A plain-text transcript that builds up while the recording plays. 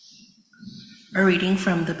A reading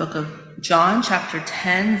from the book of John, chapter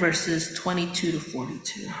 10, verses 22 to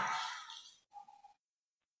 42.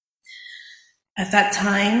 At that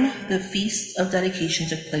time, the feast of dedication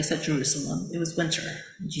took place at Jerusalem. It was winter,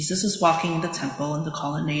 and Jesus was walking in the temple in the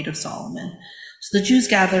colonnade of Solomon. So the Jews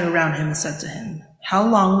gathered around him and said to him, "How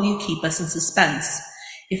long will you keep us in suspense?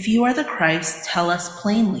 If you are the Christ, tell us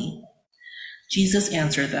plainly." Jesus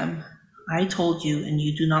answered them, "I told you, and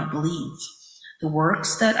you do not believe. The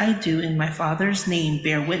works that I do in my Father's name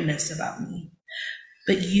bear witness about me.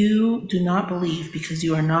 But you do not believe because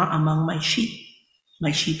you are not among my sheep.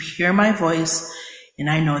 My sheep hear my voice, and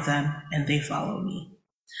I know them, and they follow me.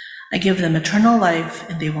 I give them eternal life,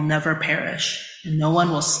 and they will never perish, and no one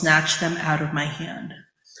will snatch them out of my hand.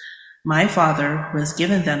 My Father, who has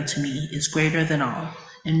given them to me, is greater than all,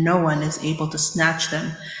 and no one is able to snatch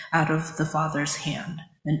them out of the Father's hand.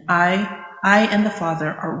 And I and the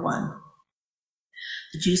Father are one."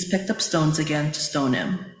 The Jews picked up stones again to stone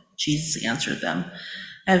him. Jesus answered them,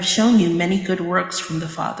 "I have shown you many good works from the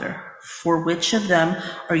Father. For which of them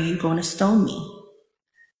are you going to stone me?"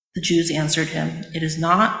 The Jews answered him, "It is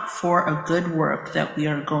not for a good work that we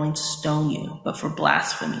are going to stone you, but for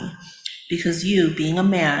blasphemy, because you, being a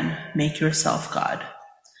man, make yourself God."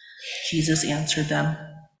 Jesus answered them,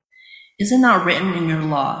 "Is it not written in your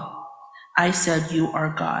law, 'I said you are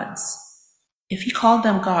gods'? If he called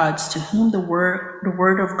them gods to whom the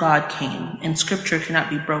word of God came, and scripture cannot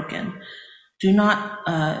be broken,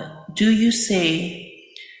 do you say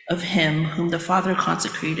of him whom the Father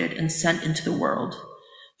consecrated and sent into the world,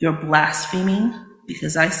 'You're blaspheming,'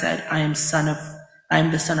 because I said, I am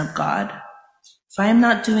the Son of God? If I am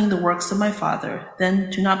not doing the works of my Father, then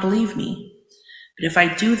do not believe me. But if I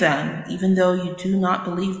do them, even though you do not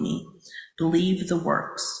believe me, believe the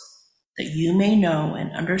works, that you may know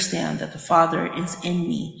and understand that the Father is in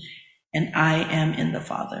me, and I am in the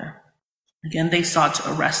Father." Again they sought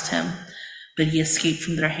to arrest him, but he escaped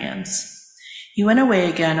from their hands. He went away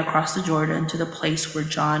again across the Jordan to the place where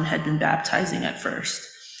John had been baptizing at first,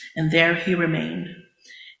 and there he remained.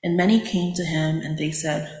 And many came to him, and they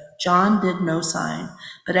said, "John did no sign,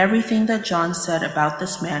 but everything that John said about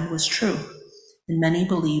this man was true." And many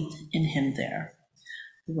believed in him there.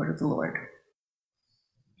 The word of the Lord.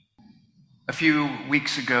 A few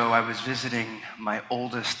weeks ago, I was visiting my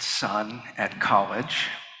oldest son at college,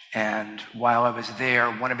 and while I was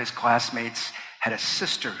there, one of his classmates had a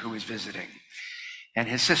sister who was visiting. And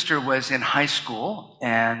his sister was in high school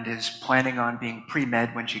and is planning on being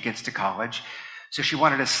pre-med when she gets to college. So she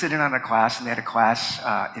wanted to sit in on a class, and they had a class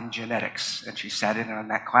in genetics. And she sat in on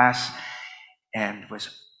that class and was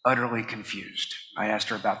utterly confused. I asked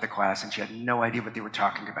her about the class, and she had no idea what they were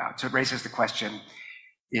talking about. So it raises the question,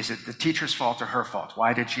 is it the teacher's fault or her fault?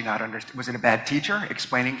 Why did she not understand? Was it a bad teacher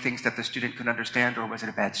explaining things that the student could understand, or was it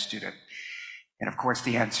a bad student? And of course,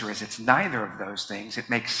 the answer is it's neither of those things. It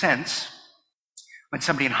makes sense when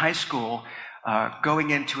somebody in high school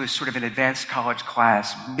going into a sort of an advanced college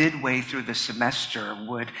class midway through the semester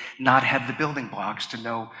would not have the building blocks to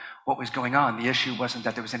know what was going on. The issue wasn't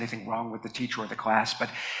that there was anything wrong with the teacher or the class,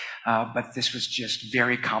 but this was just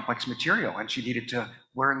very complex material, and she needed to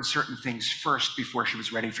learn certain things first before she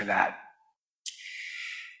was ready for that.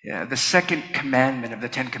 The second commandment of the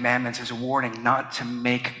Ten Commandments is a warning not to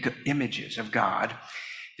make images of God.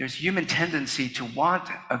 There's human tendency to want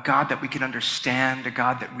a God that we can understand, a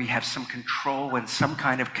God that we have some control and some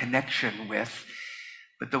kind of connection with.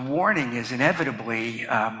 But the warning is inevitably,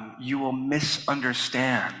 you will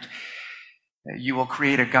misunderstand. You will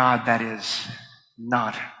create a God that is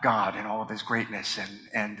not God in all of his greatness,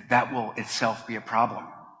 and that will itself be a problem.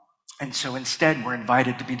 And so instead, we're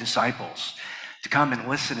invited to be disciples, to come and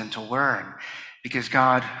listen and to learn, because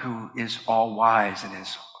God, who is all wise and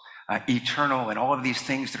is eternal and all of these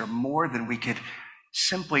things that are more than we could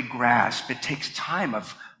simply grasp, it takes time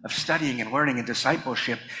of studying and learning and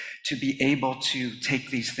discipleship to be able to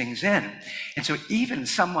take these things in. And so even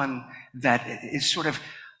someone that is sort of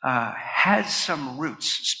has some roots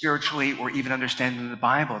spiritually or even understanding the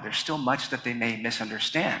Bible, there's still much that they may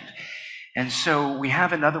misunderstand. And so we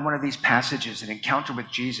have another one of these passages, an encounter with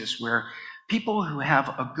Jesus, where people who have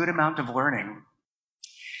a good amount of learning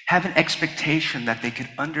have an expectation that they could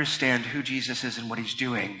understand who Jesus is and what he's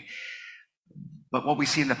doing. But what we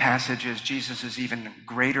see in the passage is Jesus is even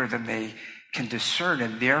greater than they can discern,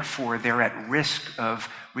 and therefore they're at risk of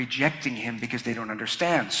rejecting him because they don't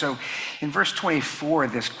understand. So in verse 24,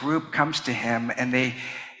 this group comes to him, and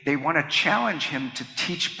they want to challenge him to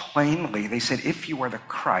teach plainly. They said, "If you are the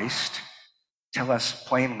Christ, Tell us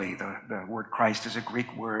plainly. The word Christ is a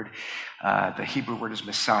Greek word. The Hebrew word is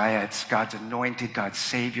Messiah. It's God's anointed, God's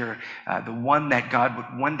Savior, the one that God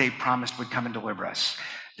would one day promised would come and deliver us.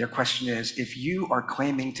 Their question is, if you are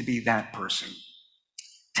claiming to be that person,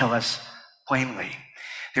 tell us plainly.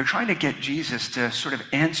 They're trying to get Jesus to sort of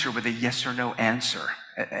answer with a yes or no answer.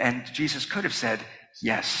 And Jesus could have said,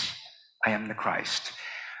 yes, I am the Christ.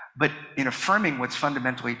 But in affirming what's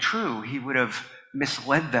fundamentally true, he would have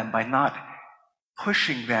misled them by not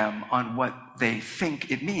pushing them on what they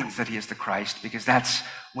think it means that he is the Christ, because that's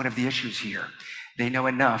one of the issues here. They know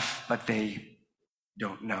enough, but they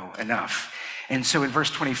don't know enough. And so in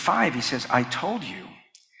verse 25, he says, I told you,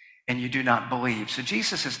 and you do not believe. So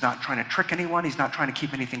Jesus is not trying to trick anyone. He's not trying to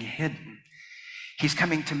keep anything hidden. He's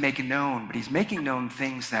coming to make known, but he's making known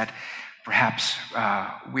things that perhaps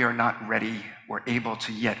we are not ready or able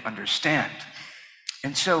to yet understand.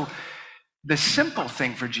 And so the simple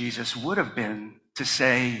thing for Jesus would have been to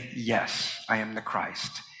say, yes, I am the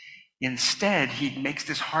Christ. Instead, he makes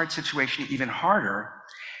this hard situation even harder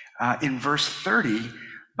in verse 30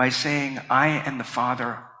 by saying, I and the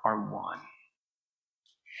Father are one.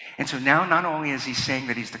 And so now not only is he saying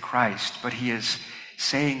that he's the Christ, but he is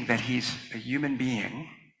saying that he's a human being,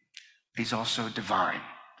 but he's also divine.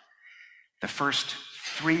 The first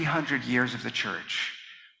 300 years of the church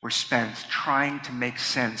were spent trying to make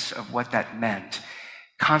sense of what that meant,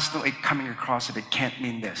 constantly coming across it can't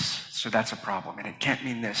mean this, so that's a problem, and it can't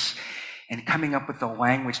mean this, and coming up with the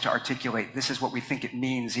language to articulate this is what we think it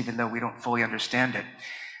means, even though we don't fully understand it.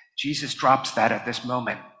 Jesus drops that at this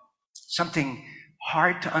moment. Something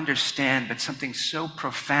hard to understand, but something so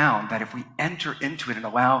profound that if we enter into it and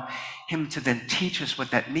allow him to then teach us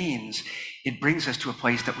what that means, it brings us to a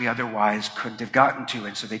place that we otherwise couldn't have gotten to.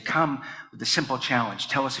 And so they come with a simple challenge.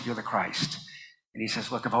 Tell us if you're the Christ. And he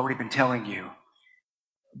says, look, I've already been telling you,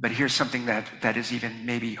 but here's something that is even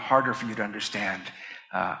maybe harder for you to understand.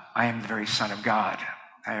 I am the very Son of God.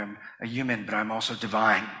 I am a human, but I'm also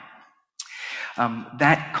divine.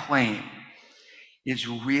 That claim is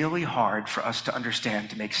really hard for us to understand,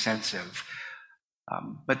 to make sense of.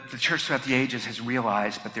 But the church throughout the ages has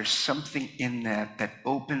realized, but there's something in that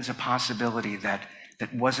opens a possibility that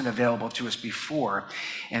wasn't available to us before.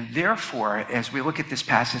 And therefore, as we look at this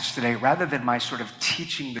passage today, rather than my sort of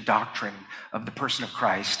teaching the doctrine of the person of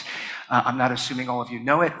Christ, I'm not assuming all of you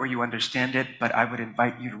know it or you understand it, but I would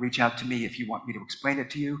invite you to reach out to me if you want me to explain it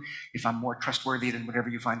to you. If I'm more trustworthy than whatever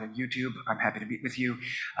you find on YouTube, I'm happy to meet with you.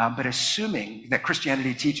 But assuming that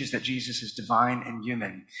Christianity teaches that Jesus is divine and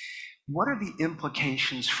human, what are the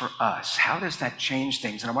implications for us? How does that change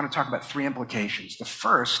things? And I want to talk about three implications. The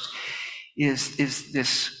first is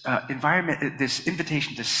this environment, this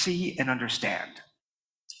invitation to see and understand.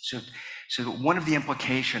 So one of the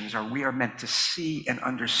implications are we are meant to see and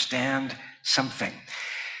understand something.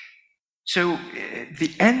 So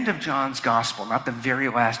the end of John's gospel, not the very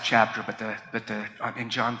last chapter, but in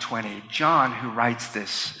John 20, John, who writes this,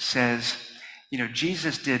 says,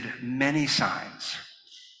 Jesus did many signs,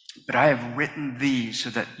 but I have written these so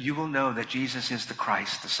that you will know that Jesus is the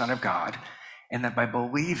Christ, the Son of God, and that by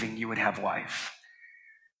believing you would have life.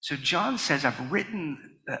 So John says, I've written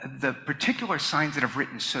the particular signs that I've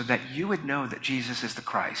written so that you would know that Jesus is the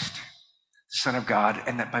Christ, the Son of God,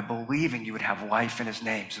 and that by believing you would have life in his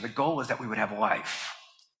name. So the goal is that we would have life.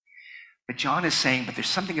 But John is saying, but there's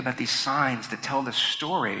something about these signs that tell the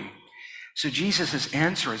story. So Jesus'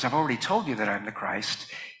 answer is, I've already told you that I'm the Christ.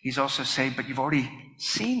 He's also saying, but you've already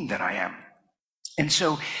seen that I am. And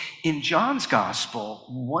so in John's gospel,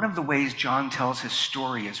 one of the ways John tells his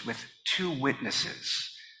story is with two witnesses.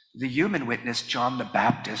 The human witness, John the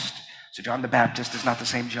Baptist. So John the Baptist is not the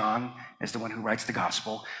same John as the one who writes the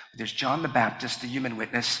gospel. But there's John the Baptist, the human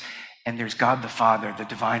witness, and there's God the Father, the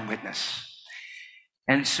divine witness.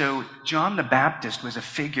 And so John the Baptist was a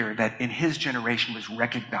figure that in his generation was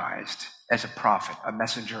recognized as a prophet, a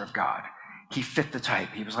messenger of God. He fit the type.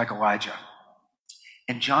 He was like Elijah.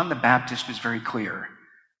 And John the Baptist was very clear.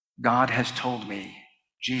 God has told me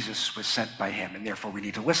Jesus was sent by him, and therefore we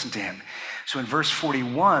need to listen to him. So in verse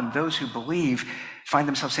 41, those who believe find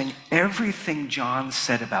themselves saying, everything John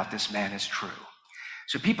said about this man is true.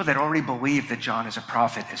 So people that already believe that John is a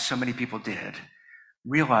prophet, as so many people did,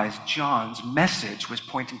 realized John's message was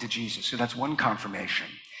pointing to Jesus. So that's one confirmation.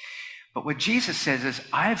 But what Jesus says is,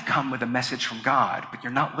 I've come with a message from God, but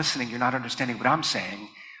you're not listening, you're not understanding what I'm saying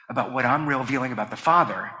about what I'm revealing about the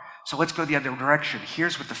Father. So let's go the other direction.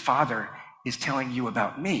 Here's what the Father is telling you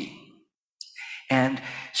about me. And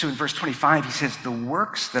so in verse 25, he says, the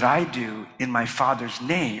works that I do in my Father's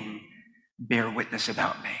name bear witness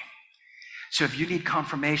about me. So if you need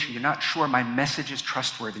confirmation, you're not sure my message is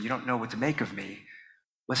trustworthy, you don't know what to make of me,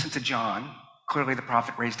 listen to John, clearly the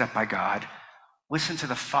prophet raised up by God. Listen to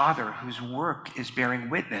the Father whose work is bearing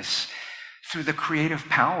witness through the creative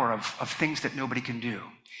power of things that nobody can do.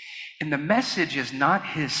 And the message is not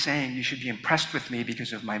his saying you should be impressed with me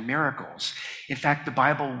because of my miracles. In fact, the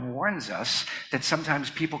Bible warns us that sometimes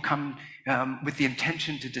people come with the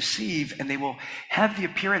intention to deceive, and they will have the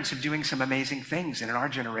appearance of doing some amazing things. And in our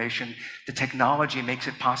generation, the technology makes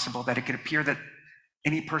it possible that it could appear that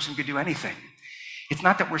any person could do anything. It's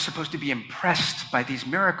not that we're supposed to be impressed by these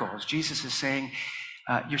miracles. Jesus is saying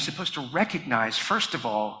you're supposed to recognize, first of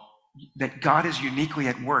all, that God is uniquely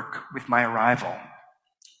at work with my arrival.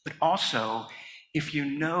 But also, if you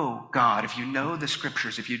know God, if you know the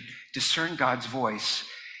scriptures, if you discern God's voice,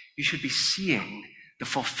 you should be seeing the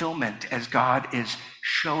fulfillment as God is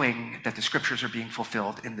showing that the scriptures are being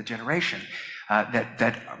fulfilled in the generation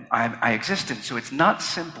that I exist in. So it's not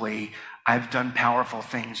simply, I've done powerful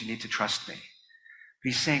things, you need to trust me. But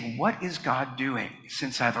he's saying, what is God doing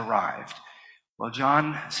since I've arrived? Well,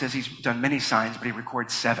 John says he's done many signs, but he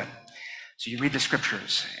records 7. So you read the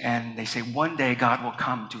scriptures, and they say one day God will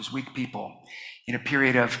come to his weak people in a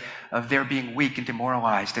period of their being weak and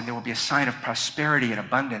demoralized, and there will be a sign of prosperity and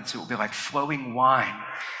abundance. It will be like flowing wine,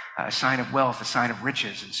 a sign of wealth, a sign of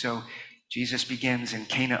riches. And so Jesus begins in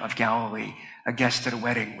Cana of Galilee, a guest at a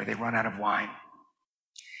wedding where they run out of wine.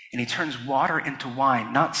 And he turns water into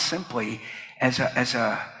wine, not simply as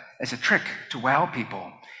a trick to wow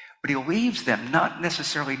people, but he leaves them not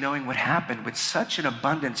necessarily knowing what happened with such an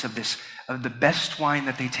abundance of the best wine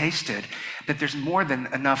that they tasted, that there's more than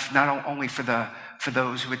enough not only for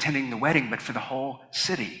those who are attending the wedding, but for the whole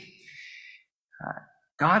city.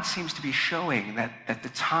 God seems to be showing that the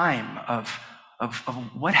time of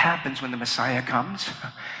what happens when the Messiah comes,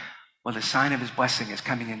 well, the sign of his blessing is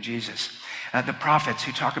coming in Jesus. The prophets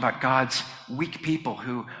who talk about God's weak people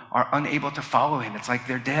who are unable to follow him, it's like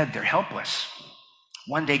they're dead, they're helpless.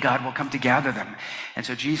 One day God will come to gather them. And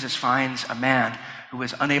so Jesus finds a man who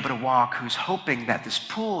is unable to walk, who's hoping that this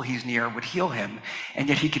pool he's near would heal him, and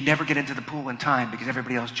yet he can never get into the pool in time because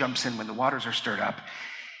everybody else jumps in when the waters are stirred up.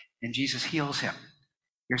 And Jesus heals him.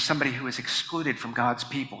 Here's somebody who is excluded from God's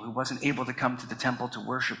people, who wasn't able to come to the temple to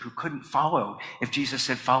worship, who couldn't follow if Jesus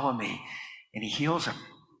said, follow me, and he heals him.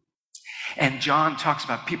 And John talks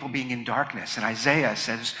about people being in darkness, and Isaiah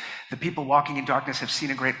says, the people walking in darkness have seen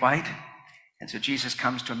a great light. And so Jesus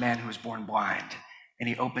comes to a man who was born blind, and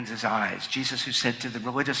he opens his eyes. Jesus, who said to the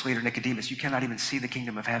religious leader Nicodemus, you cannot even see the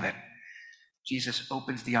kingdom of heaven. Jesus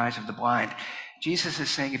opens the eyes of the blind. Jesus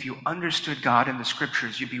is saying, if you understood God in the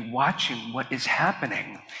scriptures, you'd be watching what is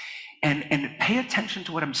happening and pay attention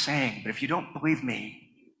to what I'm saying. But if you don't believe me,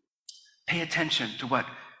 pay attention to what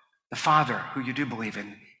the Father, who you do believe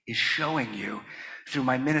in, is showing you through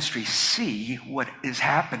my ministry. See what is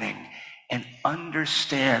happening and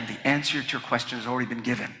understand the answer to your question has already been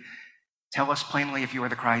given. Tell us plainly if you are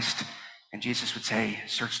the Christ. And Jesus would say,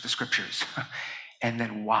 search the scriptures and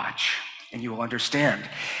then watch, and you will understand.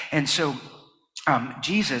 And so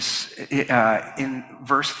Jesus, in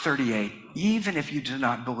verse 38, even if you do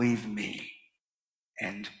not believe me,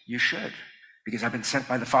 and you should, because I've been sent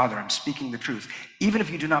by the Father, I'm speaking the truth. Even if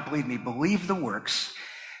you do not believe me, believe the works,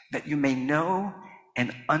 that you may know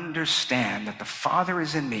and understand that the Father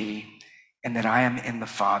is in me and that I am in the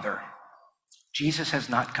Father. Jesus has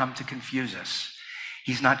not come to confuse us.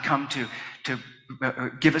 He's not come to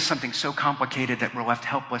give us something so complicated that we're left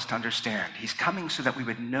helpless to understand. He's coming so that we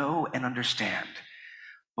would know and understand.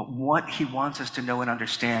 But what he wants us to know and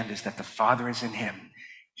understand is that the Father is in him.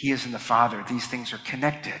 He is in the Father. These things are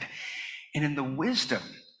connected. And in the wisdom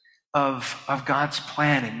of God's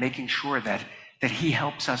plan in making sure that he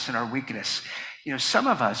helps us in our weakness, some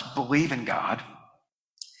of us believe in God,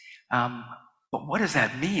 but what does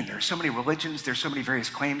that mean? There are so many religions, there's so many various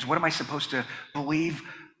claims. What am I supposed to believe?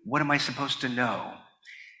 What am I supposed to know?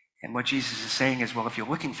 And what Jesus is saying is, well, if you're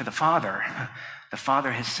looking for the Father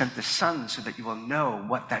has sent the Son so that you will know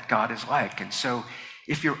what that God is like. And so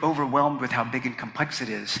if you're overwhelmed with how big and complex it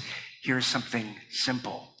is, here's something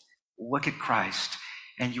simple. Look at Christ,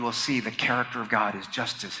 and you will see the character of God, his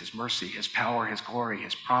justice, his mercy, his power, his glory,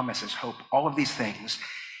 his promise, his hope, all of these things.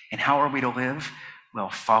 And how are we to live? Well,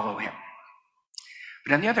 follow him.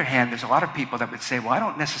 But on the other hand, there's a lot of people that would say, well, I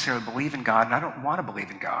don't necessarily believe in God, and I don't want to believe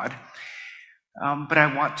in God, but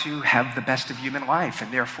I want to have the best of human life,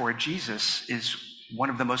 and therefore Jesus is one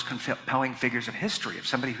of the most compelling figures of history, of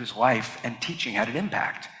somebody whose life and teaching had an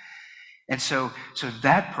impact. And so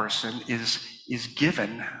that person is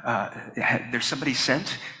given, there's somebody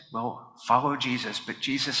sent, well, follow Jesus, but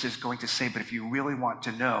Jesus is going to say, but if you really want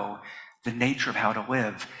to know, the nature of how to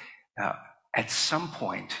live, at some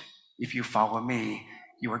point, if you follow me,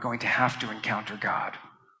 you are going to have to encounter God.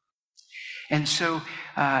 And so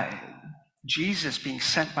Jesus being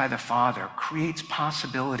sent by the Father creates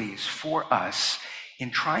possibilities for us in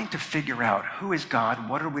trying to figure out who is God,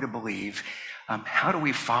 what are we to believe, how do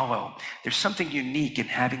we follow. There's something unique in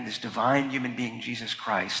having this divine human being, Jesus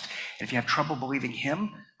Christ. And if you have trouble believing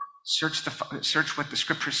him, search what the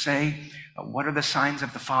scriptures say. What are the signs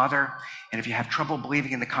of the Father? And if you have trouble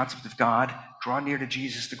believing in the concept of God, draw near to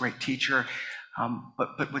Jesus, the great teacher.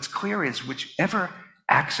 But what's clear is whichever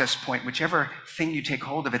access point, whichever thing you take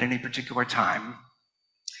hold of at any particular time,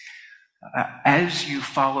 as you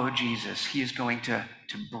follow Jesus, he is going to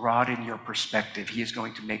broaden your perspective. He is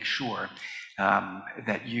going to make sure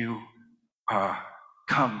that you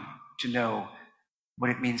come to know what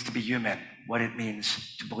it means to be human, what it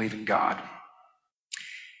means to believe in God.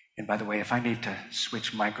 And by the way, if I need to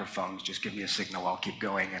switch microphones, just give me a signal. I'll keep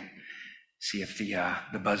going and see if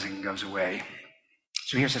the buzzing goes away.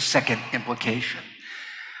 So here's a second implication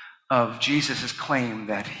of Jesus' claim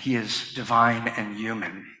that he is divine and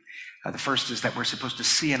human. The first is that we're supposed to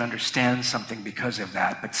see and understand something because of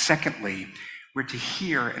that. But secondly, we're to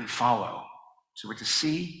hear and follow. So we're to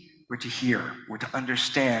see, we're to hear, we're to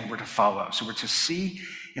understand, we're to follow. So we're to see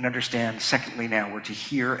and understand. Secondly, now we're to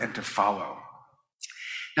hear and to follow.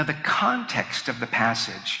 Now, the context of the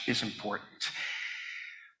passage is important,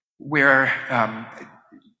 where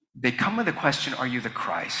they come with the question, are you the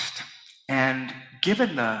Christ? And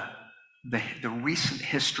given the recent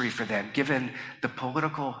history for them, given the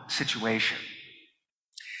political situation,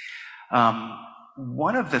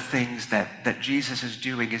 one of the things that Jesus is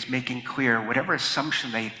doing is making clear whatever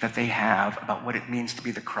assumption that they have about what it means to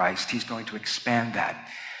be the Christ, he's going to expand that.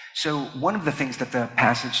 So one of the things that the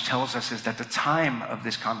passage tells us is that the time of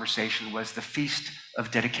this conversation was the Feast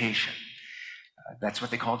of Dedication. That's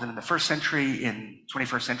what they called it in the first century. In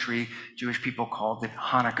 21st century, Jewish people called it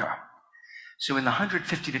Hanukkah. So in the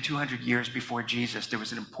 150 to 200 years before Jesus, there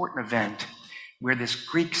was an important event where this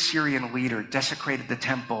Greek Syrian leader desecrated the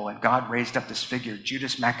temple, and God raised up this figure,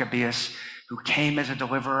 Judas Maccabeus, who came as a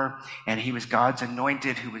deliverer, and he was God's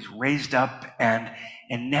anointed, who was raised up. And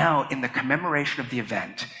now in the commemoration of the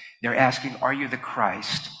event, they're asking, are you the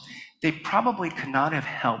Christ? They probably could not have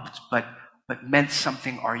helped, but meant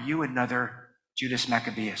something. Are you another Judas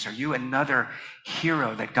Maccabeus? Are you another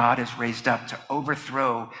hero that God has raised up to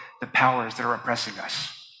overthrow the powers that are oppressing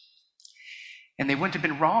us? And they wouldn't have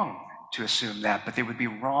been wrong to assume that, but they would be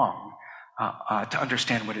wrong to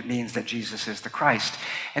understand what it means that Jesus is the Christ.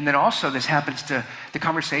 And then also this happens to, the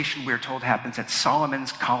conversation we're told happens at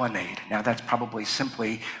Solomon's colonnade. Now that's probably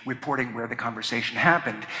simply reporting where the conversation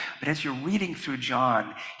happened. But as you're reading through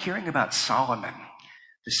John, hearing about Solomon,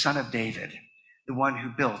 the son of David, the one who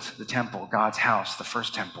built the temple, God's house, the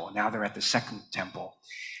first temple. Now they're at the second temple.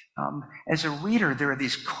 As a reader, there are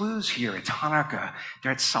these clues here. It's Hanukkah.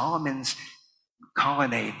 They're at Solomon's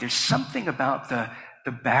colonnade. There's something about the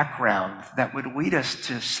background that would lead us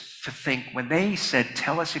to think when they said,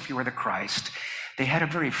 tell us if you are the Christ, they had a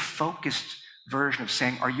very focused version of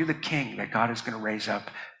saying, are you the king that God is going to raise up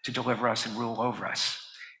to deliver us and rule over us?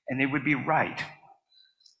 And they would be right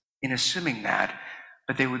in assuming that,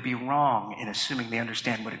 but they would be wrong in assuming they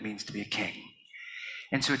understand what it means to be a king.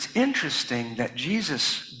 And so it's interesting that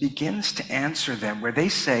Jesus begins to answer them where they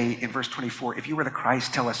say in verse 24, if you were the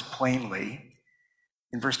Christ, tell us plainly.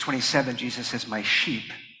 In verse 27, Jesus says, my sheep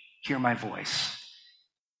hear my voice.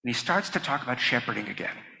 And he starts to talk about shepherding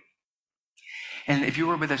again. And if you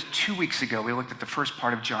were with us 2 weeks ago, we looked at the first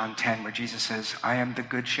part of John 10 where Jesus says, I am the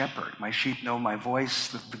good shepherd. My sheep know my voice.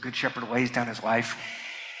 The good shepherd lays down his life.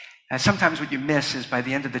 And sometimes what you miss is by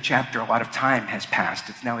the end of the chapter, a lot of time has passed.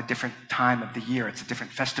 It's now a different time of the year. It's a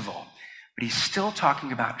different festival. But he's still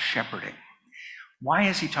talking about shepherding. Why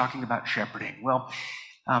is he talking about shepherding? Well,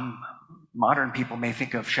 modern people may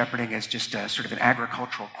think of shepherding as just a sort of an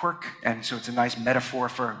agricultural quirk, and so it's a nice metaphor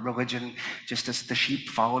for religion, just as the sheep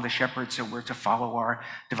follow the shepherd, so we're to follow our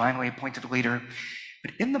divinely appointed leader.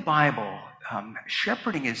 But in the Bible,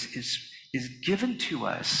 shepherding is given to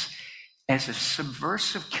us as a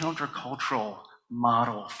subversive countercultural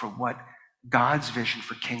model for what God's vision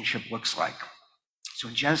for kingship looks like. So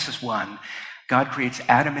in Genesis 1, God creates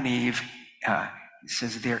Adam and Eve. He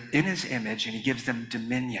says they're in his image, and he gives them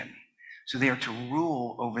dominion. So they are to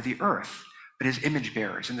rule over the earth, but as image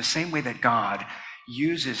bearers, in the same way that God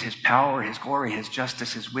uses his power, his glory, his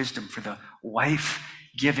justice, his wisdom for the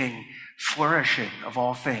life-giving flourishing of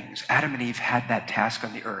all things. Adam and Eve had that task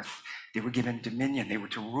on the earth. They were given dominion. They were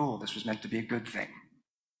to rule. This was meant to be a good thing.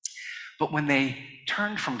 But when they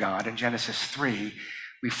turned from God in Genesis 3,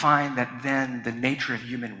 we find that then the nature of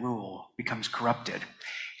human rule becomes corrupted.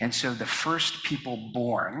 And so the first people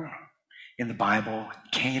born in the Bible,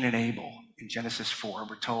 Cain and Abel, in Genesis 4,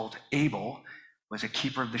 we're told Abel was a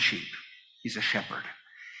keeper of the sheep. He's a shepherd.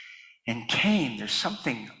 And Cain, there's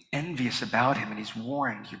something envious about him, and he's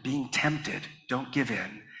warned, you're being tempted, don't give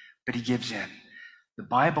in, but he gives in. The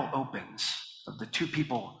Bible opens, of the two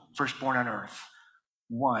people first born on earth,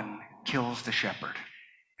 one kills the shepherd.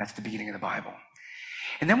 That's the beginning of the Bible.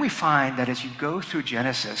 And then we find that as you go through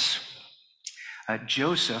Genesis,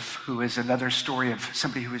 Joseph, who is another story of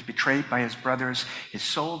somebody who is betrayed by his brothers, is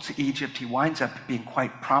sold to Egypt. He winds up being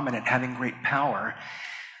quite prominent, having great power.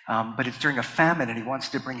 But it's during a famine, and he wants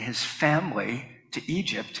to bring his family to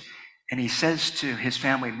Egypt. And he says to his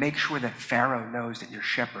family, make sure that Pharaoh knows that you're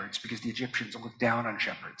shepherds, because the Egyptians will look down on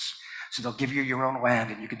shepherds. So they'll give you your own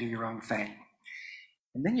land, and you can do your own thing.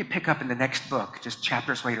 And then you pick up in the next book, just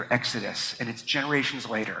chapters later, Exodus, and it's generations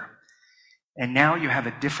later. And now you have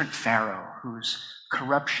a different Pharaoh whose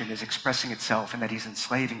corruption is expressing itself in that he's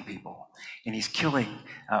enslaving people, and he's killing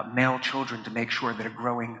male children to make sure that a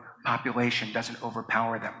growing population doesn't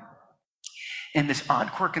overpower them. And this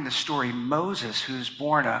odd quirk in the story, Moses, who's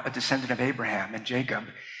born a descendant of Abraham and Jacob,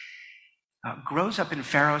 grows up in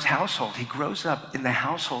Pharaoh's household. He grows up in the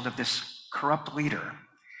household of this corrupt leader.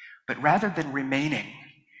 But rather than remaining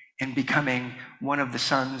and becoming one of the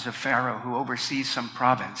sons of Pharaoh who oversees some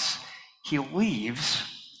province, he leaves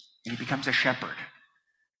and he becomes a shepherd.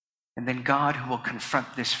 And then God, who will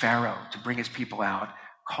confront this Pharaoh to bring his people out,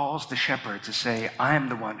 calls the shepherd to say, I am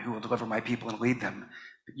the one who will deliver my people and lead them,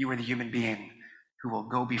 but you are the human being who will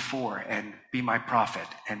go before and be my prophet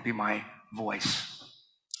and be my voice.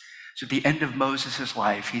 So at the end of Moses'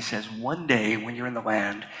 life, he says, one day when you're in the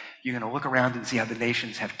land, you're going to look around and see how the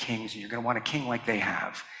nations have kings, and you're going to want a king like they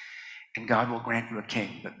have. And God will grant you a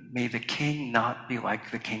king, but may the king not be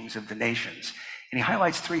like the kings of the nations. And he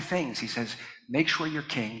highlights three things. He says, make sure your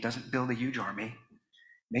king doesn't build a huge army.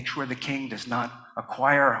 Make sure the king does not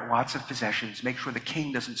acquire lots of possessions. Make sure the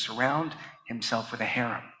king doesn't surround himself with a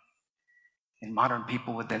harem. And modern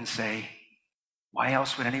people would then say, why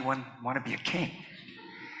else would anyone want to be a king?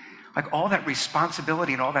 Like all that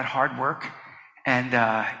responsibility and all that hard work, and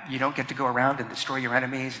you don't get to go around and destroy your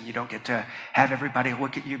enemies, and you don't get to have everybody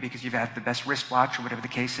look at you because you've had the best wristwatch or whatever the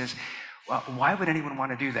case is. Well, why would anyone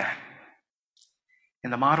want to do that?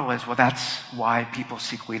 And the model is, well, that's why people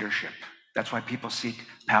seek leadership. That's why people seek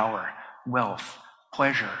power, wealth,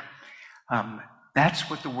 pleasure. That's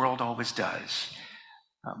what the world always does.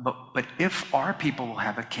 But if our people will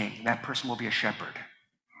have a king, that person will be a shepherd.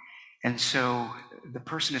 And so the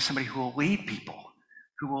person is somebody who will lead people,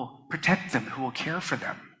 who will protect them, who will care for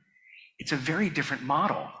them. It's a very different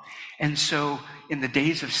model. And so in the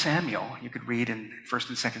days of Samuel, you could read in 1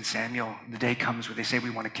 and 2 Samuel, the day comes where they say, we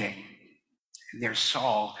want a king. And there's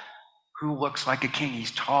Saul, who looks like a king.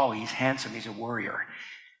 He's tall, he's handsome, he's a warrior,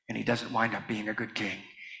 and he doesn't wind up being a good king.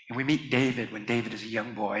 And we meet David when David is a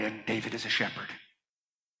young boy, and David is a shepherd.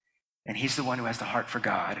 And he's the one who has the heart for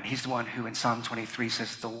God, and he's the one who in Psalm 23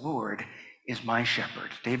 says, the Lord is my shepherd.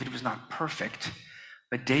 David was not perfect,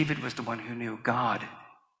 but David was the one who knew God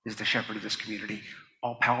is the shepherd of this community.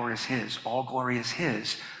 All power is his, all glory is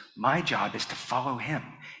his. My job is to follow him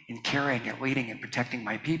in caring and leading and protecting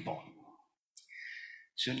my people.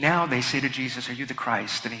 So now they say to Jesus, are you the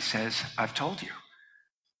Christ? And he says, I've told you,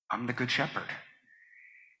 I'm the good shepherd.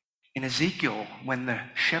 In Ezekiel, when the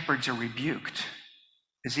shepherds are rebuked,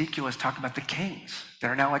 Ezekiel is talking about the kings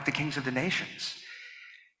that are now like the kings of the nations.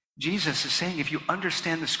 Jesus is saying, if you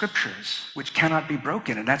understand the scriptures, which cannot be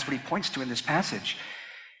broken, and that's what he points to in this passage,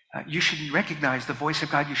 you should recognize the voice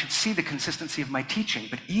of God. You should see the consistency of my teaching.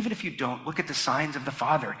 But even if you don't, look at the signs of the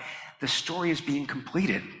Father. The story is being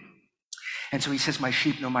completed. And so he says, my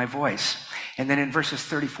sheep know my voice. And then in verses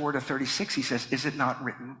 34 to 36, he says, is it not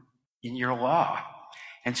written in your law?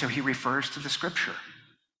 And so he refers to the scripture.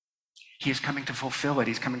 He is coming to fulfill it.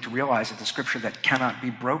 He's coming to realize that the scripture that cannot be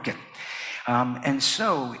broken. And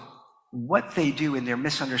so what they do in their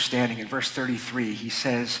misunderstanding, in verse 33, he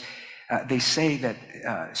says, they say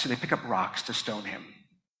that, so they pick up rocks to stone him.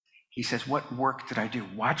 He says, what work did I do?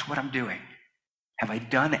 Watch what I'm doing. Have I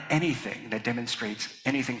done anything that demonstrates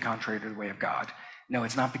anything contrary to the way of God? No,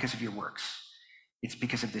 it's not because of your works. It's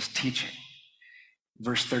because of this teaching.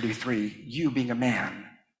 Verse 33, you being a man,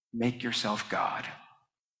 make yourself God.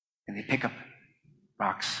 And they pick up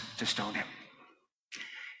rocks to stone him.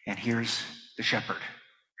 And here's the shepherd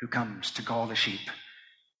who comes to call the sheep.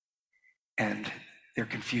 And they're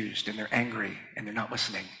confused and they're angry and they're not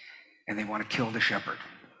listening and they want to kill the shepherd.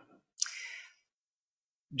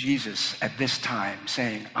 Jesus at this time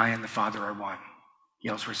saying, I and the Father are one. He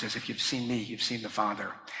elsewhere says, if you've seen me, you've seen the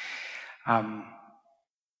Father.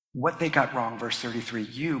 What they got wrong, verse 33,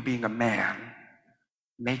 you being a man,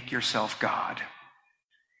 make yourself God.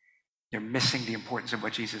 They're missing the importance of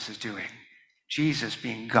what Jesus is doing. Jesus,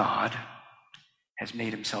 being God, has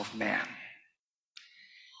made himself man.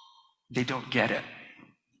 They don't get it.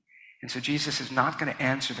 And so Jesus is not going to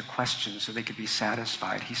answer the questions so they could be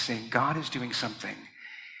satisfied. He's saying God is doing something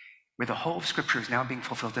where the whole of Scripture is now being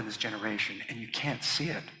fulfilled in this generation, and you can't see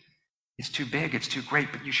it. It's too big, it's too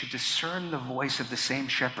great, but you should discern the voice of the same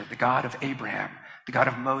shepherd, the God of Abraham, the God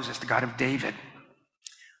of Moses, the God of David.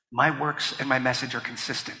 My works and my message are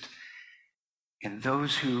consistent. And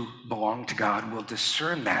those who belong to God will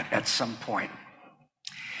discern that at some point.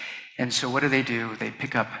 And so what do? They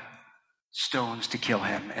pick up stones to kill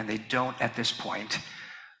him, and they don't at this point,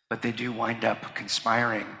 but they do wind up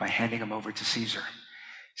conspiring by handing him over to Caesar.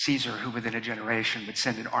 Caesar, who within a generation would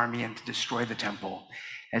send an army in to destroy the temple,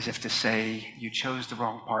 as if to say, you chose the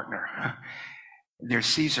wrong partner. There's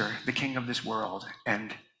Caesar, the king of this world,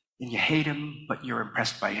 and you hate him, but you're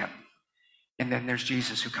impressed by him. And then there's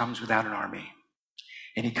Jesus, who comes without an army,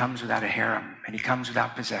 and he comes without a harem, and he comes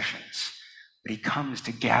without possessions, but he comes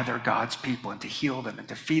to gather God's people and to heal them and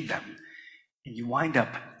to feed them. And you wind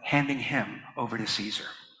up handing him over to Caesar.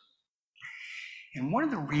 And one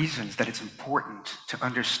of the reasons that it's important to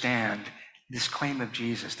understand this claim of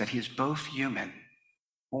Jesus, that he is both human,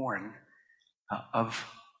 born of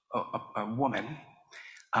a woman,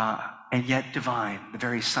 and yet divine, the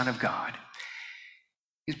very Son of God,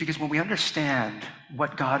 is because when we understand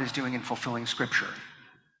what God is doing in fulfilling Scripture,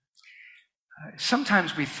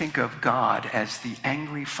 sometimes we think of God as the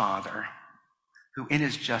angry Father who in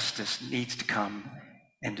his justice needs to come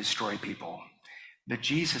and destroy people. But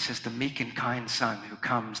Jesus is the meek and kind Son who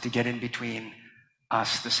comes to get in between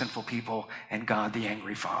us, the sinful people, and God, the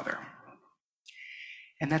angry Father.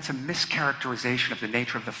 And that's a mischaracterization of the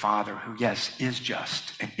nature of the Father who, yes, is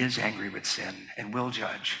just and is angry with sin and will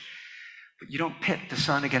judge. But you don't pit the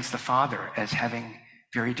Son against the Father as having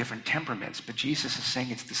very different temperaments. But Jesus is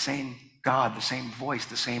saying it's the same God, the same voice,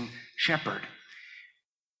 the same shepherd.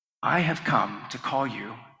 I have come to call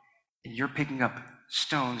you, and you're picking up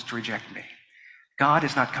stones to reject me. God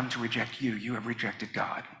has not come to reject you. You have rejected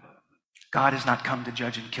God. God has not come to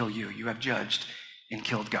judge and kill you. You have judged and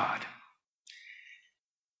killed God.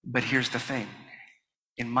 But here's the thing.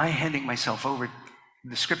 In my handing myself over,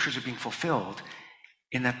 the Scriptures are being fulfilled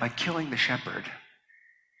in that by killing the shepherd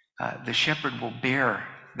will bear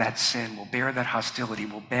that sin, will bear that hostility,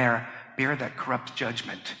 will bear that corrupt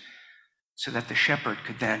judgment, so that the shepherd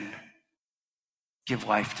could then give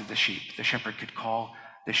life to the sheep. The shepherd could call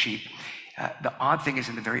the sheep. The odd thing is,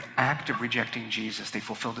 in the very act of rejecting Jesus, they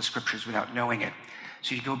fulfilled the Scriptures without knowing it.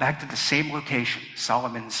 So you go back to the same location,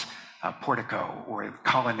 Solomon's portico or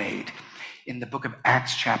colonnade, in the book of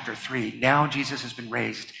Acts chapter 3. Now Jesus has been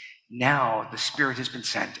raised. Now the Spirit has been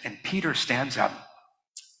sent. And Peter stands up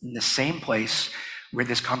in the same place where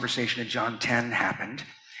this conversation in John 10 happened.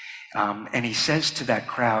 And he says to that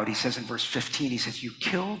crowd, he says in verse 15, he says, you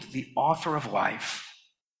killed the author of life,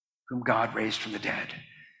 whom God raised from the dead.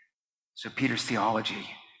 So Peter's theology,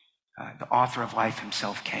 the author of life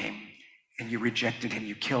himself came, and you rejected him,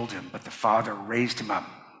 you killed him, but the Father raised him up.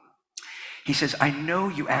 He says, I know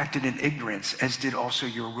you acted in ignorance, as did also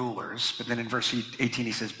your rulers. But then in verse 18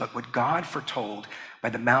 he says, but what God foretold by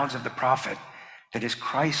the mouths of the prophet, that his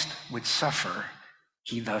Christ would suffer,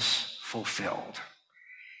 he thus fulfilled.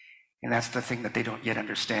 And that's the thing that they don't yet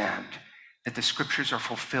understand, that the Scriptures are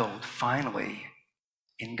fulfilled finally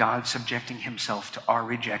in God subjecting himself to our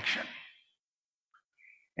rejection.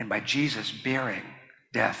 And by Jesus bearing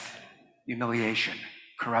death, humiliation,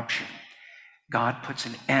 corruption, God puts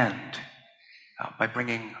an end by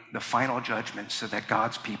bringing the final judgment so that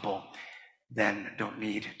God's people then don't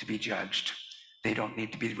need to be judged. They don't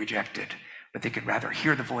need to be rejected, but they could rather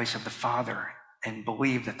hear the voice of the Father and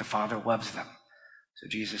believe that the Father loves them. So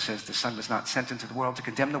Jesus says the Son was not sent into the world to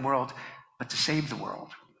condemn the world, but to save the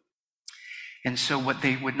world. And so what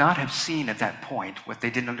they would not have seen at that point, what they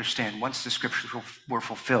didn't understand once the Scriptures were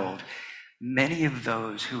fulfilled, many of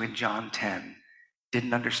those who in John 10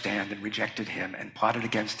 didn't understand and rejected him and plotted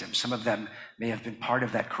against him, some of them may have been part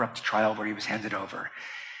of that corrupt trial where he was handed over.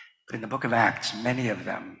 But in the book of Acts, many of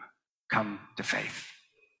them come to faith.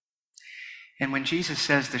 And when Jesus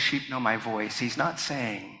says the sheep know my voice, he's not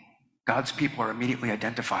saying God's people are immediately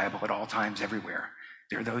identifiable at all times everywhere.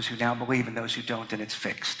 There are those who now believe and those who don't, and it's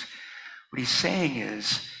fixed. What he's saying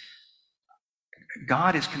is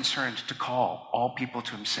God is concerned to call all people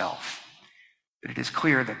to himself. But it is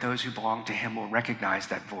clear that those who belong to him will recognize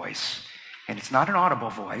that voice. And it's not an audible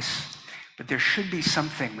voice, but there should be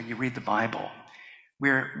something when you read the Bible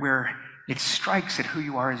where it strikes at who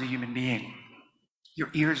you are as a human being. Your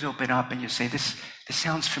ears open up and you say, this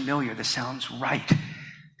sounds familiar, this sounds right.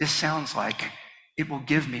 This sounds like it will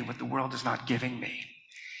give me what the world is not giving me.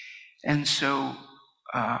 And so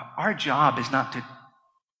our job is not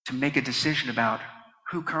to make a decision about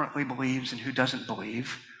who currently believes and who doesn't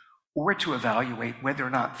believe, or to evaluate whether or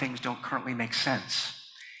not things don't currently make sense.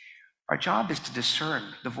 Our job is to discern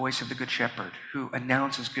the voice of the Good Shepherd who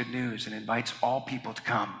announces good news and invites all people to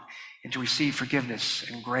come and to receive forgiveness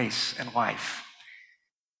and grace and life.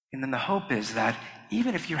 And then the hope is that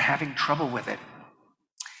even if you're having trouble with it,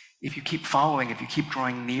 if you keep following, if you keep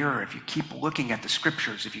drawing nearer, if you keep looking at the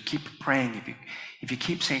scriptures, if you keep praying, if you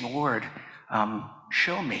keep saying, Lord,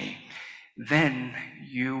 show me, then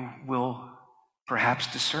you will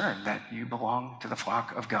perhaps discern that you belong to the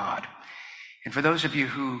flock of God. And for those of you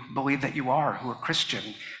who believe that you are, who are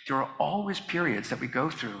Christian, there are always periods that we go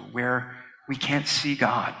through where we can't see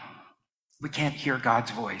God. We can't hear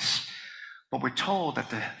God's voice. But we're told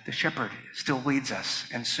that the shepherd still leads us.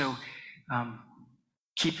 And so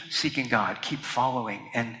keep seeking God, keep following,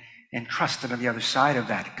 and trust that on the other side of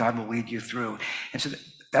that, God will lead you through. And so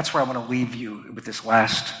that's where I want to leave you with this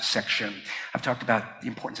last section. I've talked about the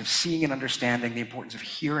importance of seeing and understanding, the importance of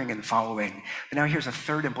hearing and following. But now here's a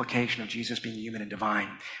third implication of Jesus being human and divine.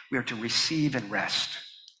 We are to receive and rest.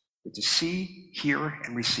 We're to see, hear,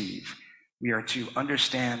 and receive. We are to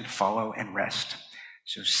understand, follow, and rest.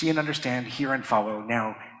 So see and understand, hear and follow,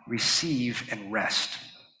 now receive and rest.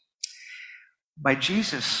 By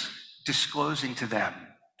Jesus disclosing to them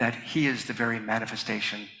that he is the very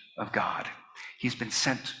manifestation of God, he's been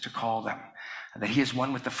sent to call them, and that he is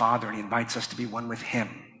one with the Father, and he invites us to be one with him.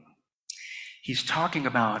 He's talking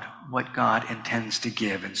about what God intends to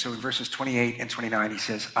give. And so in verses 28 and 29, he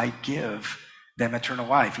says, I give them eternal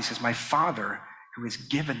life. He says, my Father who has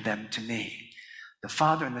given them to me. The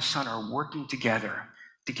Father and the Son are working together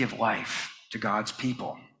to give life to God's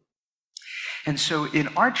people. And so in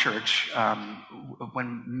our church,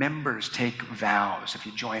 when members take vows, if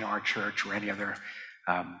you join our church or any other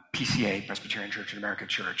PCA, Presbyterian Church in America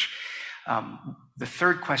church, the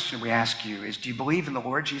third question we ask you is, do you believe in the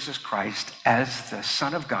Lord Jesus Christ as the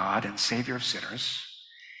Son of God and Savior of sinners?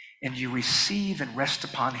 And you receive and rest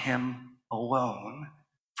upon him alone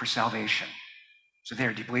for salvation? So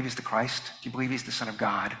there, do you believe he's the Christ? Do you believe he's the Son of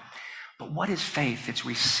God? But what is faith? It's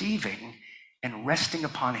receiving and resting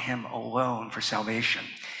upon him alone for salvation.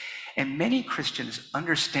 And many Christians,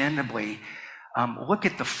 understandably, look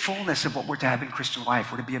at the fullness of what we're to have in Christian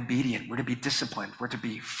life. We're to be obedient. We're to be disciplined. We're to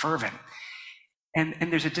be fervent. And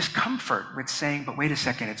there's a discomfort with saying, but wait a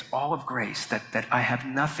second, it's all of grace, that I have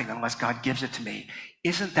nothing unless God gives it to me.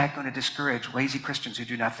 Isn't that going to discourage lazy Christians who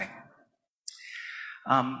do nothing?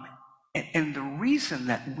 And the reason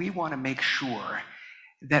that we want to make sure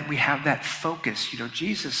that we have that focus,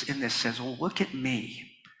 Jesus in this says, well, look at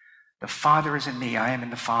me. The Father is in me. I am in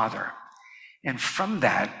the Father. And from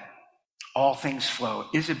that, all things flow.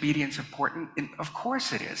 Is obedience important? And of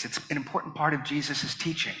course it is. It's an important part of Jesus'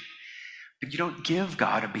 teaching. But you don't give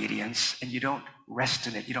God obedience and you don't rest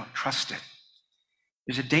in it. You don't trust it.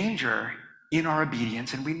 There's a danger in our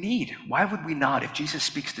obedience, and we need. Why would we not? If Jesus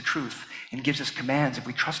speaks the truth and gives us commands, if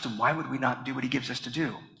we trust him, why would we not do what he gives us to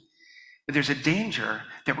do? But there's a danger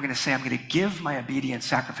that we're going to say, I'm going to give my obedience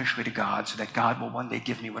sacrificially to God so that God will one day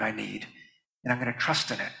give me what I need. And I'm going to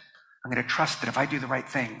trust in it. I'm going to trust that if I do the right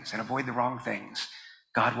things and avoid the wrong things,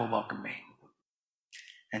 God will welcome me.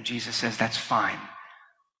 And Jesus says that's fine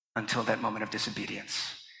until that moment of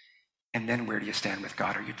disobedience. And then where do you stand with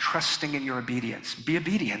God? Are you trusting in your obedience? Be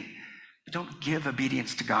obedient, but don't give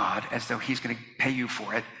obedience to God as though he's going to pay you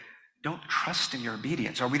for it. Don't trust in your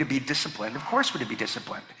obedience. Are we to be disciplined? Of course we're to be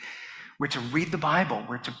disciplined. We're to read the Bible.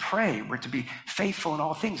 We're to pray. We're to be faithful in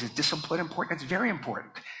all things. Is discipline important? It's very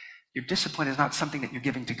important. Your discipline is not something that you're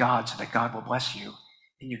giving to God so that God will bless you.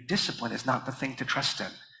 And your discipline is not the thing to trust in.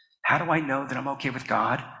 How do I know that I'm okay with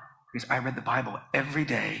God? Because I read the Bible every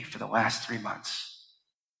day for the last 3 months.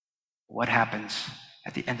 What happens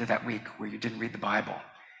at the end of that week where you didn't read the Bible?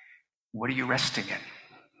 What are you resting in?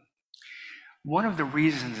 One of the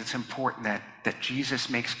reasons it's important that Jesus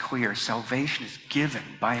makes clear salvation is given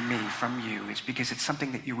by me from you is because it's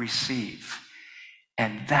something that you receive.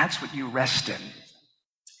 And that's what you rest in.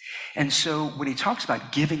 And so when he talks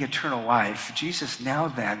about giving eternal life, Jesus now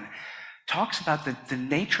then talks about the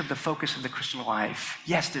nature of the focus of the Christian life.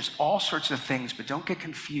 Yes, there's all sorts of things, but don't get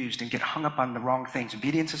confused and get hung up on the wrong things.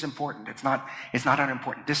 Obedience is important. It's not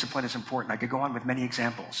unimportant. Discipline is important. I could go on with many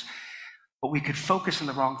examples. But we could focus on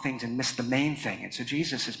the wrong things and miss the main thing. And so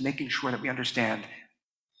Jesus is making sure that we understand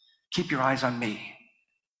Keep your eyes on me.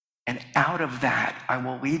 And out of that, I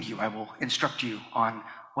will lead you. I will instruct you on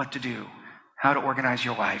what to do, how to organize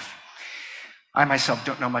your life. I myself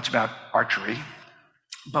don't know much about archery,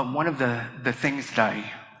 but one of the things that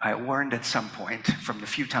I learned at some point from the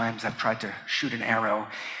few times I've tried to shoot an arrow,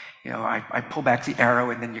 I pull back the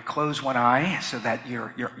arrow and then you close one eye so that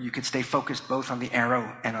you could stay focused both on the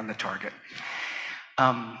arrow and on the target.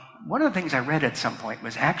 One of the things I read at some point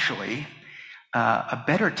was actually a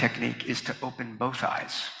better technique is to open both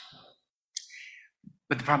eyes.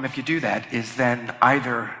 But the problem if you do that is then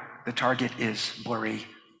either the target is blurry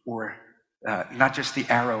or not just the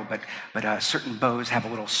arrow, but certain bows have a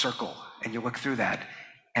little circle, and you look through that,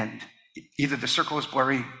 and either the circle is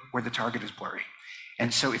blurry or the target is blurry.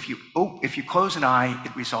 And so if you close an eye,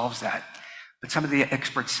 it resolves that. But some of the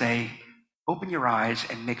experts say, open your eyes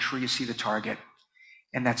and make sure you see the target.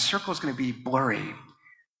 And that circle is going to be blurry,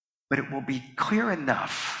 but it will be clear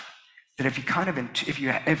enough that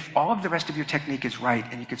if all of the rest of your technique is right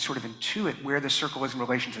and you could sort of intuit where the circle is in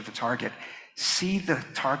relation to the target, see the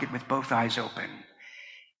target with both eyes open,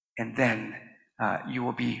 and then you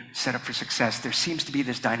will be set up for success. There seems to be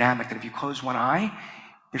this dynamic that if you close one eye,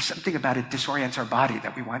 there's something about it disorients our body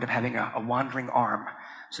that we wind up having a wandering arm.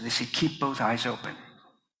 So they say, keep both eyes open.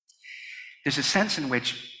 There's a sense in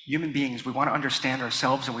which human beings, we want to understand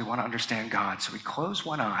ourselves and we want to understand God. So we close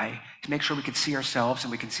one eye to make sure we can see ourselves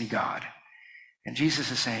and we can see God. And Jesus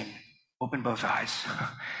is saying, open both eyes.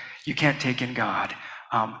 You can't take in God.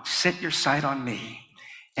 Set your sight on me.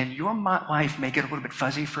 And your life may get a little bit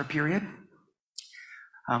fuzzy for a period.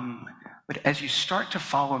 But as you start to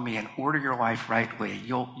follow me and order your life rightly,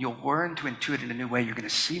 you'll learn to intuit in a new way. You're going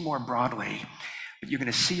to see more broadly, but you're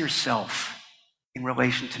going to see yourself in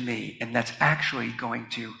relation to me, and that's actually going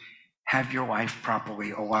to have your life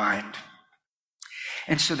properly aligned.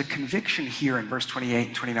 And so the conviction here in verse 28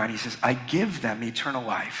 and 29, he says, I give them eternal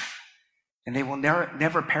life, and they will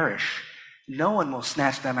never perish. No one will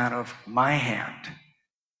snatch them out of my hand.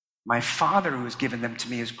 My Father who has given them to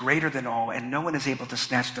me is greater than all, and no one is able to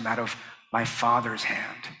snatch them out of my Father's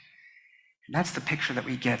hand. And that's the picture that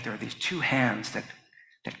we get. There are these two hands that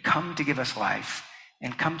come to give us life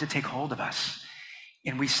and come to take hold of us.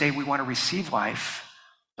 And we say we want to receive life,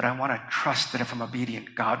 but I want to trust that if I'm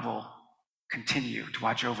obedient, God will continue to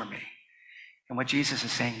watch over me. And what Jesus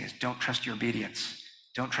is saying is, don't trust your obedience.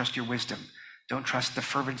 Don't trust your wisdom. Don't trust the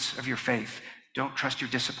fervence of your faith. Don't trust your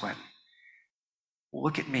discipline.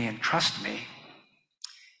 Look at me and trust me,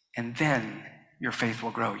 and then your faith will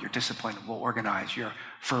grow, your discipline will organize, your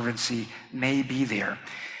fervency may be there.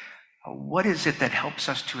 What is it that helps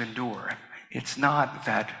us to endure? It's not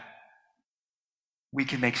that we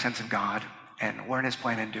can make sense of God and learn his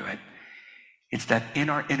plan and do it. It's that in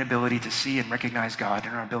our inability to see and recognize God,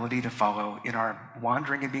 in our ability to follow, in our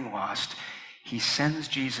wandering and being lost, he sends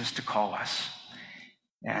Jesus to call us.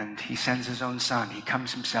 And he sends his own son. He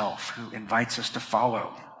comes himself, who invites us to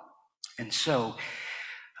follow. And so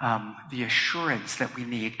the assurance that we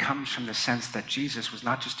need comes from the sense that Jesus was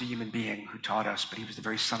not just a human being who taught us, but he was the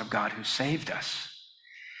very Son of God who saved us.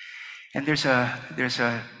 And there's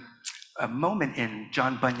a moment in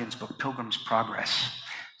John Bunyan's book, Pilgrim's Progress.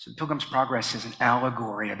 So Pilgrim's Progress is an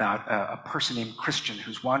allegory about a person named Christian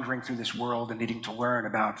who's wandering through this world and needing to learn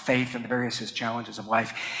about faith and the various challenges of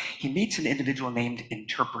life. He meets an individual named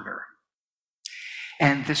Interpreter.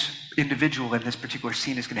 And this individual in this particular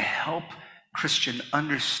scene is going to help Christian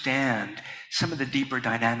understand some of the deeper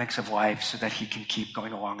dynamics of life so that he can keep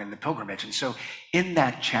going along in the pilgrimage. And so in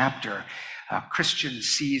that chapter, Christian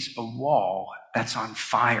sees a wall that's on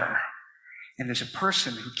fire. And there's a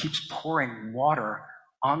person who keeps pouring water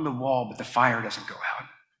on the wall, but the fire doesn't go out.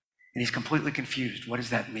 And he's completely confused. What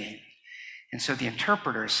does that mean? And so the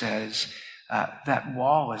interpreter says that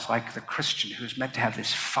wall is like the Christian who's meant to have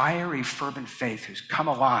this fiery, fervent faith, who's come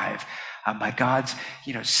alive by God's,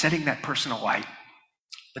 setting that person alight.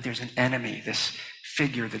 But there's an enemy, this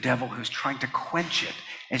figure, the devil, who's trying to quench it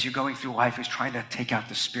as you're going through life, who's trying to take out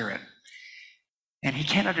the spirit. And he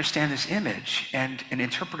can't understand this image. And an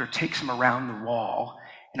interpreter takes him around the wall.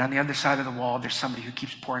 And on the other side of the wall, there's somebody who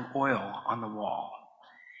keeps pouring oil on the wall.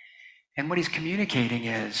 And what he's communicating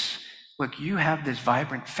is, look, you have this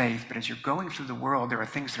vibrant faith, but as you're going through the world, there are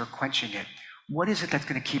things that are quenching it. What is it that's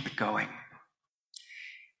going to keep it going?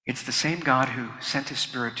 It's the same God who sent his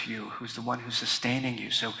Spirit to you, who's the one who's sustaining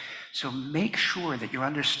you. So make sure that you're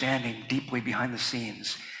understanding deeply behind the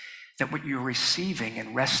scenes that what you're receiving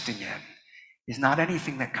and resting in is not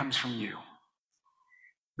anything that comes from you,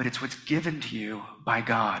 but it's what's given to you by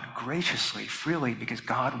God graciously, freely, because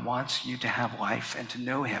God wants you to have life and to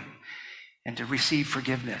know him and to receive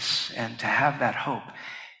forgiveness and to have that hope.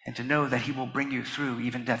 and to know that he will bring you through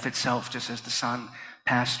even death itself, just as the Son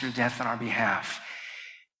passed through death on our behalf.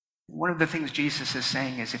 One of the things Jesus is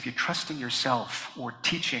saying is if you trust in yourself or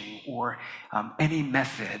teaching or any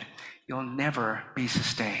method, you'll never be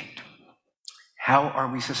sustained. How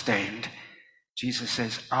are we sustained? Jesus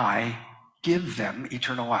says, I give them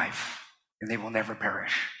eternal life, and they will never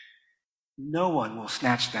perish. No one will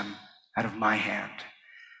snatch them out of my hand.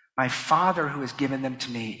 My Father who has given them to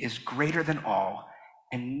me is greater than all,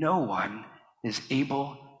 and no one is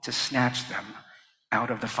able to snatch them out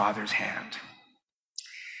of the Father's hand.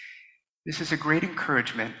 This is a great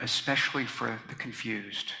encouragement, especially for the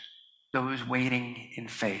confused, those waiting in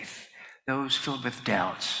faith, those filled with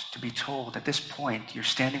doubts, to be told at this point your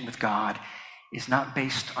standing with God is not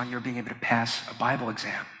based on your being able to pass a Bible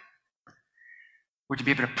exam or to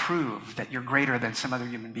be able to prove that you're greater than some other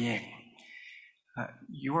human being.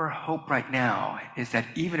 Your hope right now is that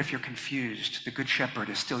even if you're confused, the Good Shepherd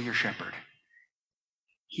is still your shepherd.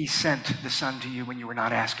 He sent the Son to you when you were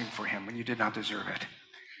not asking for him, when you did not deserve it.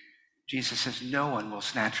 Jesus says, no one will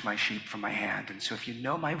snatch my sheep from my hand. And so if you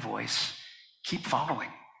know my voice, keep following,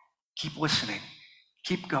 keep listening,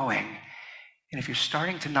 keep going. And if you're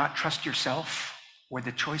starting to not trust yourself or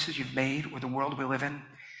the choices you've made or the world we live in,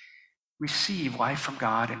 receive life from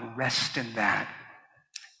God and rest in that.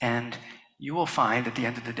 And you will find at the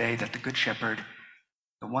end of the day that the Good Shepherd,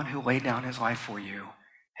 the one who laid down his life for you,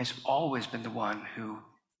 has always been the one who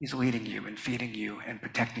is leading you and feeding you and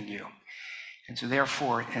protecting you. And so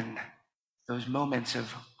therefore, in those moments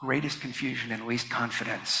of greatest confusion and least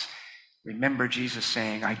confidence, remember Jesus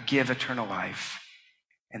saying, I give eternal life,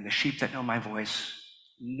 and the sheep that know my voice,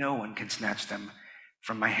 no one can snatch them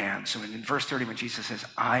from my hand. So in verse 30, when Jesus says,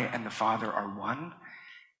 I and the Father are one,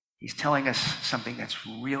 he's telling us something that's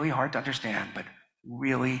really hard to understand, but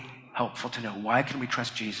really helpful to know. Why can we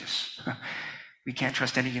trust Jesus? We can't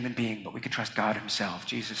trust any human being, but we can trust God himself.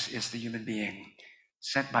 Jesus is the human being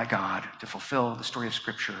sent by God to fulfill the story of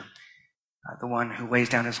Scripture, the one who lays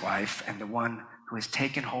down his life and the one who has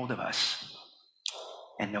taken hold of us,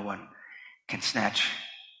 and no one can snatch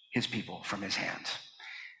his people from his hands.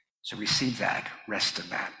 So receive that, rest in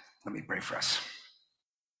that. Let me pray for us.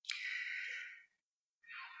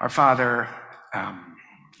 Our Father,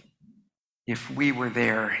 if we were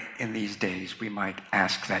there in these days, we might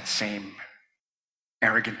ask that same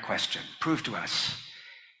arrogant question. Prove to us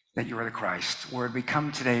that you are the Christ. Lord, we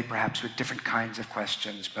come today perhaps with different kinds of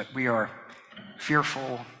questions, but we are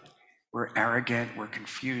fearful, we're arrogant, we're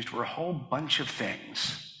confused, we're a whole bunch of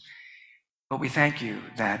things. But we thank you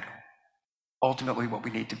that ultimately what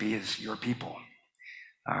we need to be is your people,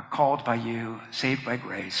 called by you, saved by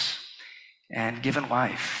grace, and given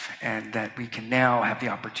life, and that we can now have the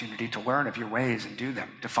opportunity to learn of your ways and do them,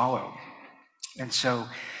 to follow. And so,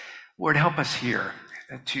 Lord, help us here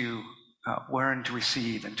to learn to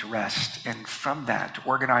receive and to rest, and from that to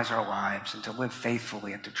organize our lives and to live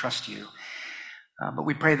faithfully and to trust you. But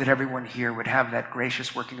we pray that everyone here would have that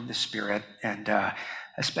gracious working of the Spirit, and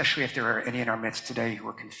especially if there are any in our midst today who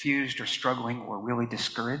are confused or struggling or really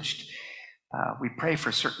discouraged, we pray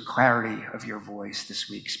for certain clarity of your voice this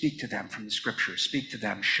week. Speak to them from the Scriptures. Speak to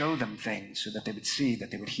them. Show them things so that they would see,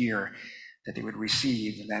 that they would hear, that they would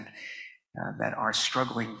receive, and that our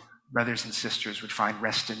struggling brothers and sisters would find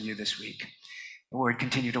rest in you this week. Lord,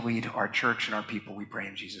 continue to lead our church and our people, we pray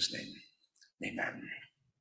in Jesus' name. Amen.